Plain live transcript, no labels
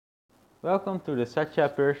Welcome to the Satya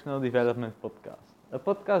Personal Development Podcast, a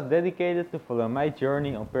podcast dedicated to follow my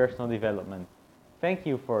journey on personal development. Thank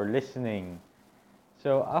you for listening.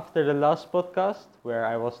 So, after the last podcast, where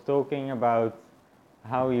I was talking about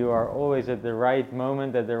how you are always at the right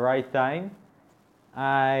moment at the right time,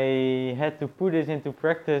 I had to put this into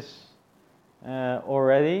practice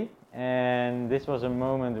already, and this was a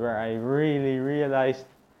moment where I really realized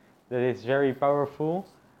that it's very powerful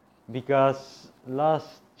because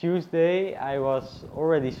last Tuesday I was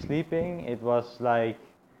already sleeping. It was like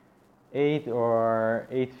 8 or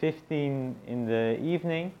 8:15 in the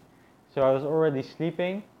evening, so I was already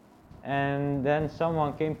sleeping, and then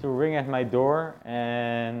someone came to ring at my door,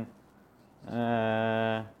 and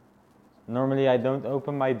uh, normally I don't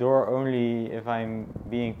open my door only if I'm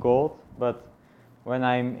being called, but when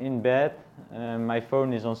I'm in bed, my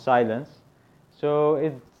phone is on silence. So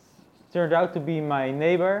it turned out to be my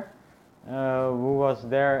neighbor who was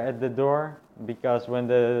there at the door, because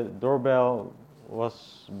when I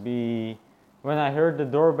heard the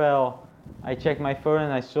doorbell, I checked my phone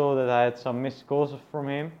and I saw that I had some missed calls from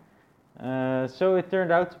him. So it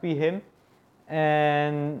turned out to be him,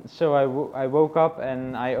 and so I woke up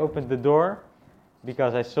and I opened the door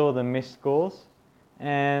because I saw the missed calls,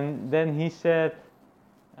 and then he said,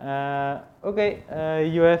 okay,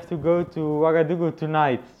 you have to go to Ouagadougou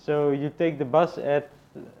tonight, so you take the bus at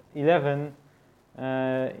 11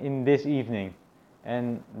 in this evening.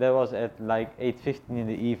 And that was at like 8:15 in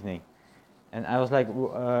the evening. And I was like,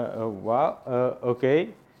 wow,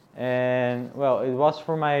 okay. And well, it was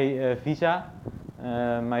for my visa.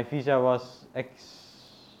 My visa was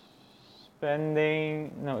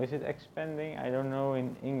expanding. No, is it expanding? I don't know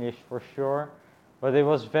in English for sure. But it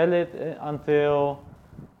was valid until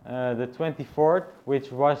the 24th,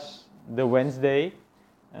 which was the Wednesday.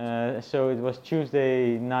 So it was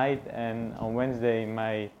Tuesday night, and on Wednesday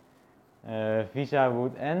my visa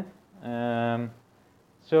would end.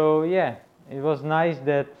 So yeah, it was nice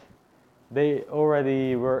that they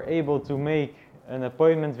already were able to make an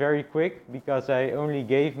appointment very quick, because I only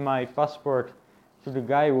gave my passport to the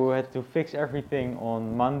guy who had to fix everything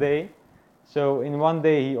on Monday. So in one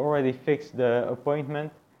day he already fixed the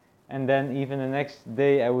appointment, and then even the next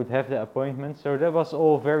day I would have the appointment. So that was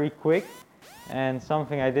all very quick, and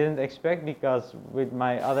something I didn't expect, because with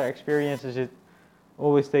my other experiences it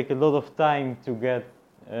always take a lot of time to get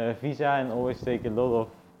a visa and always take a lot of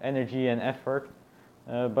energy and effort.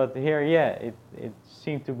 But here, yeah, it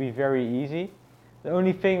seemed to be very easy. The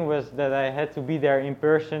only thing was that I had to be there in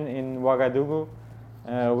person in Ouagadougou,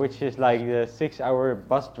 which is like the 6-hour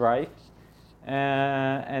bus drive,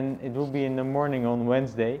 and it will be in the morning on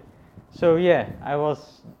Wednesday. So yeah, I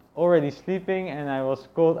was already sleeping and I was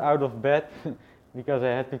called out of bed because I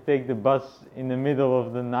had to take the bus in the middle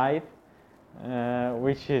of the night,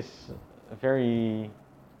 which is very.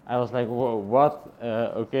 I was like, whoa, what?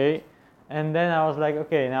 Okay. And then I was like,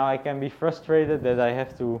 okay, now I can be frustrated that I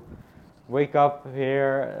have to wake up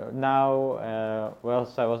here now,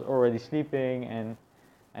 whilst I was already sleeping, and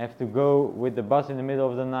I have to go with the bus in the middle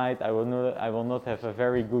of the night. I will not have a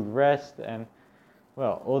very good rest, and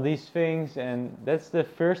well, all these things, and that's the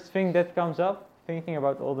first thing that comes up, thinking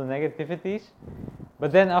about all the negativities.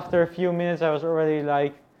 But then after a few minutes, I was already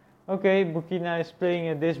like, okay, Burkina is playing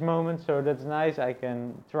at this moment, so that's nice. I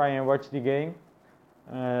can try and watch the game.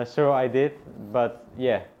 So I did, but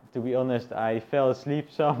yeah, to be honest, I fell asleep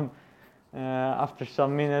after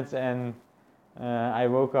some minutes, and I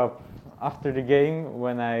woke up after the game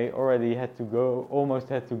when I already had to go, almost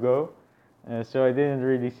had to go. So I didn't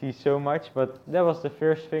really see so much, but that was the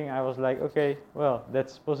first thing. I was like, okay, well,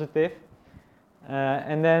 that's positive.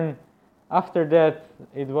 And then after that,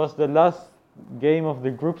 it was the last game of the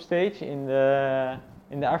group stage in the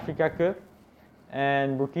Africa Cup,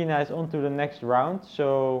 and Burkina is on to the next round.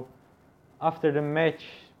 So after the match,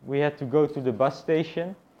 we had to go to the bus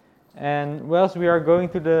station, and whilst we were going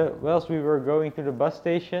to the bus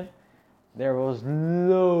station, there was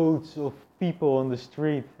loads of people on the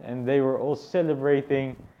street, and they were all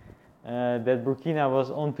celebrating that Burkina was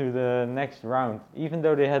on to the next round, even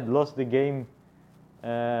though they had lost the game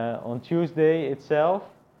on Tuesday itself.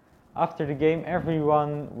 After the game,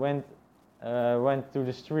 everyone went to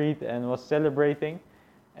the street and was celebrating.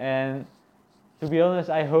 And to be honest,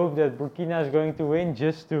 I hope that Burkina is going to win,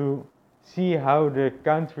 just to see how the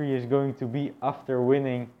country is going to be after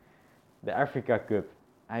winning the Africa Cup.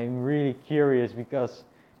 I'm really curious, because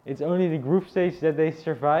it's only the group stage that they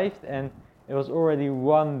survived, and it was already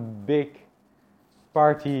one big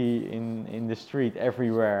party in the street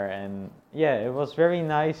everywhere. And yeah, it was very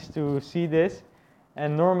nice to see this.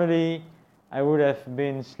 And normally I would have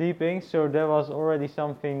been sleeping. So that was already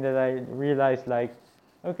something that I realized, like,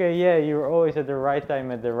 okay, yeah, you're always at the right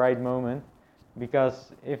time at the right moment.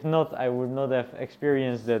 Because if not, I would not have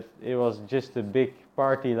experienced that it was just a big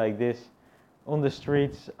party like this on the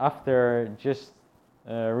streets after just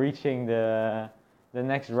reaching the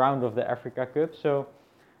next round of the Africa Cup. So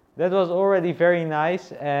that was already very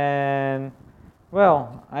nice. And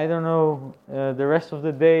well, I don't know, the rest of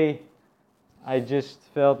the day I just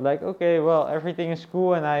felt like, okay, well, everything is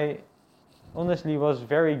cool. And I honestly was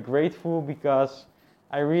very grateful because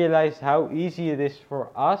I realized how easy it is for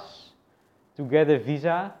us to get a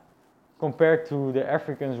visa compared to the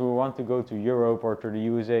Africans who want to go to Europe or to the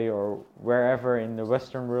USA or wherever in the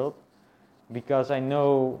Western world. Because I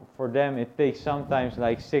know for them it takes sometimes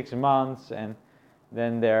like 6 months, and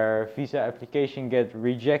then their visa application get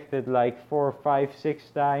rejected like 4, 5, 6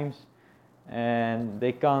 times, and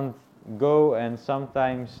they can't go, and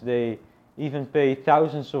sometimes they even pay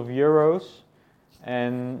thousands of euros,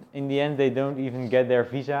 and in the end they don't even get their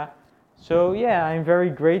visa. So yeah, I'm very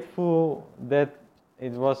grateful that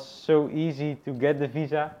it was so easy to get the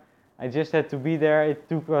visa. I just had to be there. It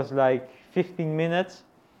took us like 15 minutes.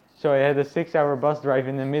 So I had a 6-hour bus drive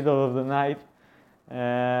in the middle of the night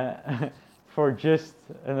for just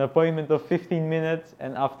an appointment of 15 minutes.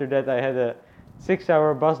 And after that I had a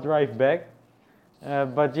 6-hour bus drive back.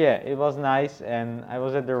 But yeah, it was nice, and I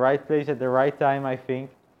was at the right place at the right time, I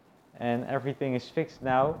think. And everything is fixed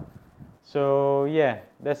now. So yeah,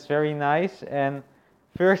 that's very nice. And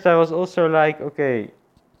first I was also like, okay,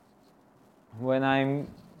 when I'm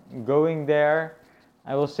going there,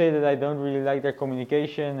 I will say that I don't really like their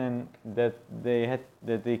communication, and that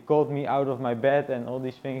they called me out of my bed and all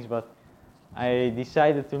these things. But I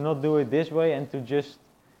decided to not do it this way, and to just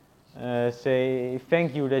say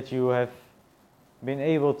thank you that you have been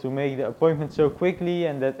able to make the appointment so quickly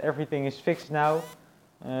and that everything is fixed now.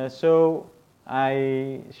 So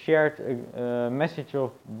I shared a message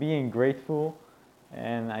of being grateful,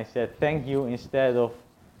 and I said thank you instead of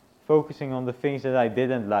focusing on the things that I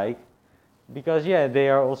didn't like. Because yeah, they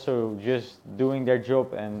are also just doing their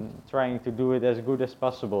job and trying to do it as good as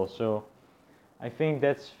possible. So I think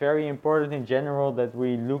that's very important in general, that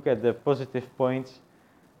we look at the positive points,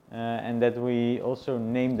 and that we also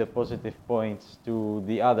name the positive points to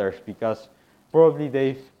the others, because probably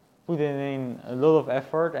they've put in a lot of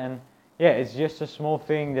effort, and yeah, it's just a small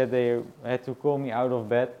thing that they had to call me out of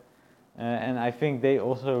bed, and I think they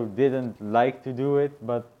also didn't like to do it,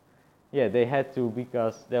 but yeah, they had to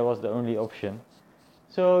because that was the only option.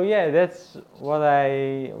 So yeah, that's what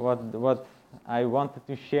I wanted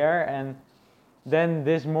to share. And then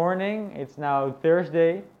this morning, it's now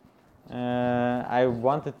Thursday. I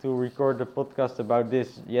wanted to record the podcast about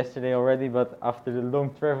this yesterday already, but after the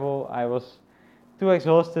long travel, I was too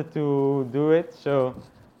exhausted to do it. So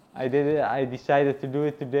I did it. I decided to do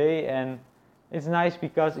it today, and it's nice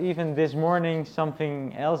because even this morning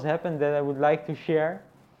something else happened that I would like to share.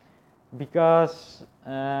 Because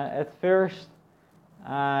at first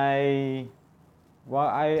I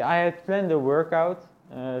had planned a workout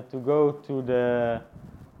to go to the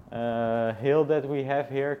hill that we have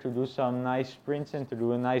here to do some nice sprints and to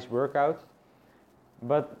do a nice workout.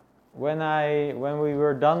 But when we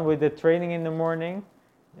were done with the training in the morning,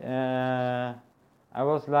 I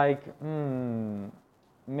was like,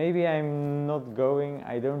 maybe I'm not going.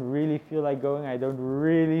 I don't really feel like going. I don't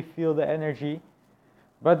really feel the energy.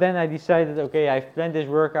 But then I decided, okay, I've planned this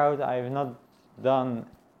workout. I've not done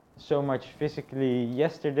so much physically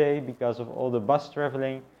yesterday because of all the bus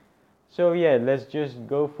traveling. So yeah, let's just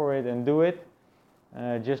go for it and do it,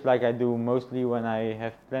 just like I do mostly when I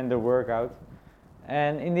have planned a workout.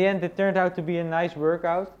 And in the end, it turned out to be a nice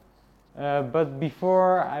workout. But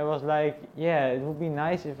before, I was like, yeah, it would be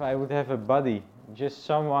nice if I would have a buddy, just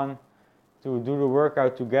someone to do the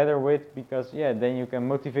workout together with, because yeah, then you can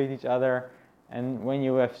motivate each other. And when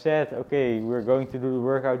you have said, okay, we're going to do the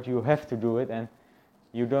workout, you have to do it, and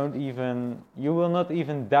you will not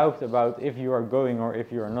even doubt about if you are going or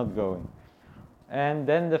if you are not going. And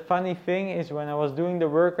then the funny thing is, when I was doing the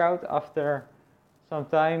workout, after some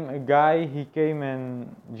time, a guy, he came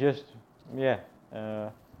and just,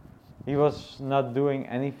 he was not doing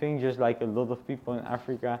anything, just like a lot of people in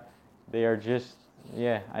Africa. They are just,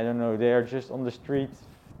 I don't know, they are just on the street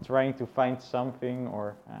trying to find something,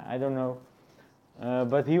 or I don't know.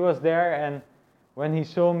 But he was there, and when he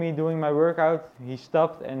saw me doing my workout, he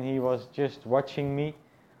stopped and he was just watching me.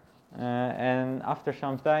 And after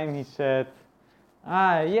some time he said,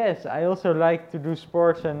 yes, I also like to do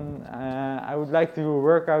sports, and I would like to do a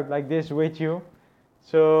workout like this with you.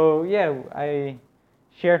 So yeah, I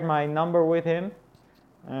shared my number with him,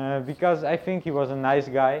 because I think he was a nice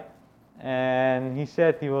guy, and he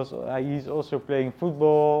said he's also playing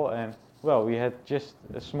football, and well, we had just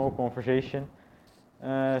a small conversation.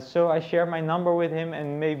 So I share my number with him,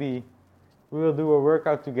 and maybe we will do a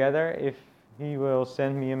workout together if he will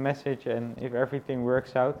send me a message and if everything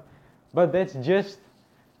works out. But that's just,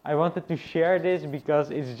 I wanted to share this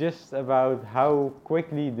because it's just about how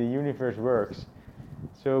quickly the universe works.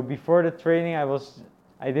 So before the training,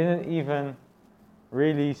 I didn't even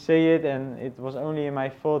really say it, and it was only in my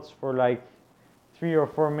thoughts for like 3 or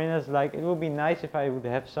 4 minutes. Like, it would be nice if I would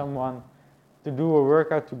have someone to do a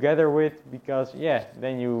workout together with, because yeah,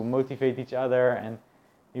 then you motivate each other and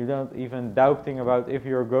you don't even doubting about if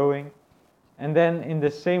you're going. And then in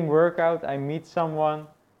the same workout, I meet someone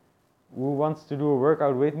who wants to do a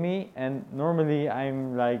workout with me, and normally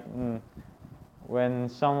I'm like, when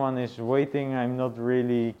someone is waiting, I'm not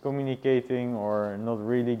really communicating or not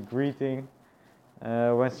really greeting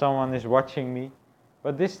when someone is watching me.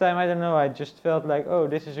 But this time, I don't know, I just felt like, oh,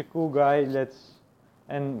 this is a cool guy,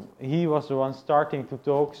 and he was the one starting to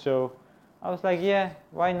talk, so I was like, yeah,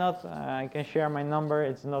 why not? I can share my number.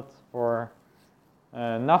 It's not for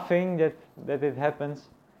nothing that it happens,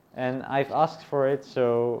 and I've asked for it,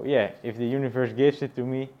 so yeah, if the universe gives it to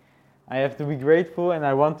me, I have to be grateful, and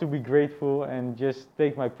I want to be grateful and just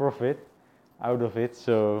take my profit out of it.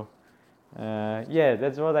 So yeah,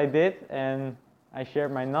 that's what I did, and I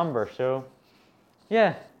shared my number. So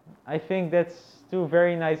yeah, I think that's two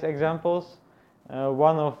very nice examples.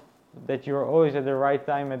 One of that you're always at the right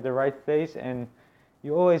time at the right place, and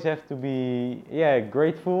you always have to be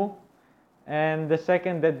grateful. And the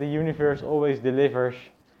second, that the universe always delivers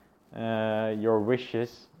your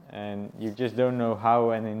wishes, and you just don't know how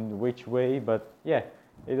and in which way, but yeah,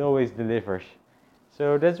 it always delivers.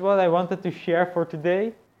 So that's what I wanted to share for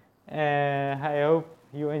today. I hope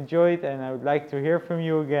you enjoyed, and I would like to hear from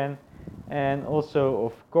you again. And also,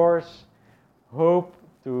 of course, hope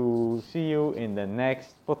to see you in the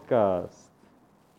next podcast.